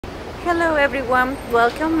Hello everyone,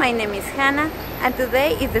 welcome. My name is Hannah and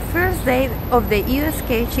today is the first day of the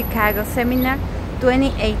USK Chicago Seminar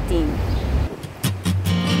 2018.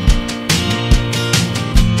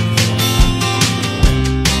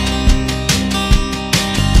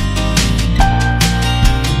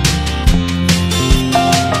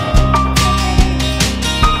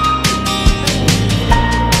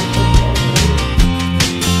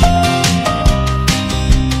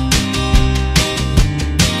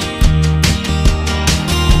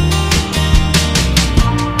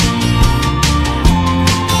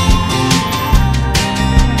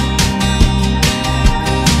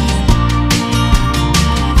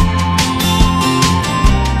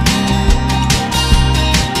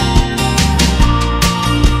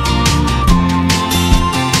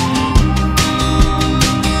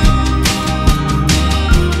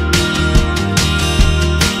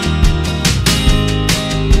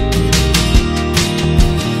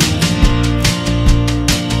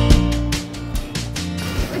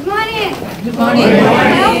 Good morning.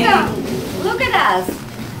 Welcome. Look at us.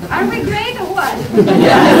 Are we great or what?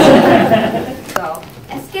 So,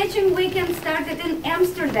 a sketching weekend started in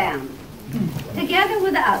Amsterdam. Together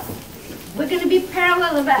with us, we're going to be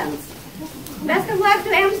parallel events. Best of luck to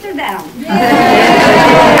Amsterdam.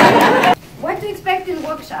 What to expect in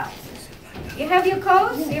workshops? You have your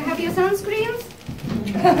coats? You have your sunscreens?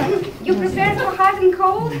 You prepared for hot and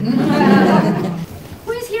cold?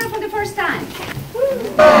 Who is here for the first time?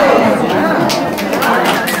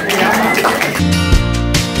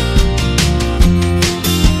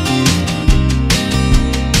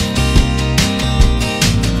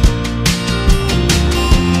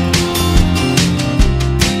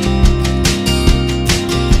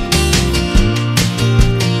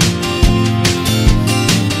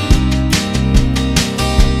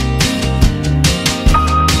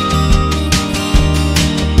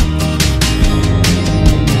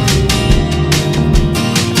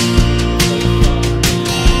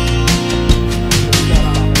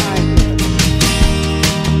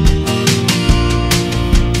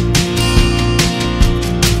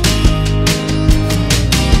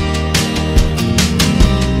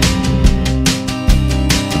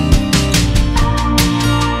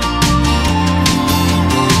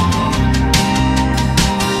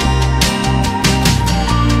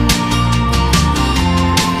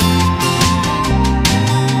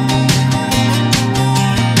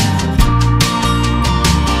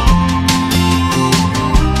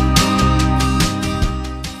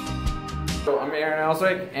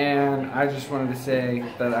 And I just wanted to say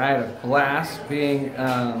that I had a blast being,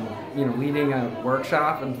 leading a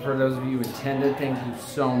workshop. And for those of you who attended, thank you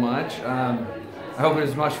so much. I hope it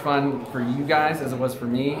was as much fun for you guys as it was for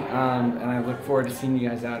me, and I look forward to seeing you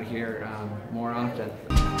guys out here more often.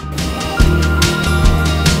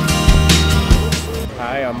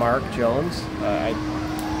 Hi, I'm Mark Jones. I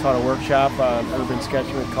taught a workshop on urban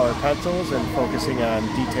sketching with colored pencils and focusing on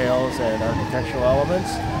details and architectural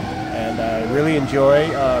elements. And I really enjoy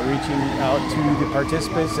reaching out to the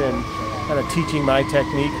participants and kind of teaching my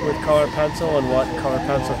technique with colored pencil and what colored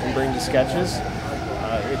pencil can bring to sketches.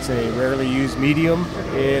 It's a rarely used medium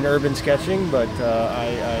in urban sketching, but I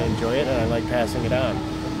enjoy it and I like passing it on.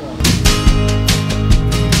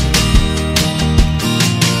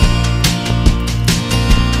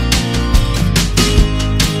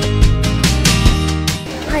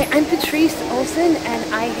 Hi, I'm Patrice Olson,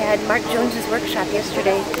 and I had Mark Jones's workshop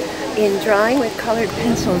yesterday in drawing with colored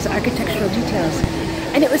pencils, architectural details.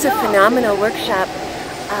 And it was a phenomenal workshop.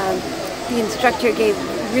 The instructor gave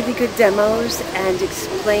really good demos and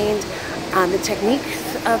explained the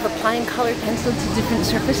techniques of applying colored pencil to different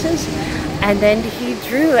surfaces. And then he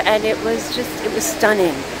drew, and it was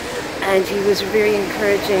stunning. And he was very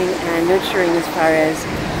encouraging and nurturing as far as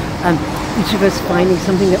each of us finding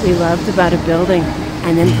something that we loved about a building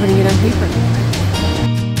and then putting it on paper.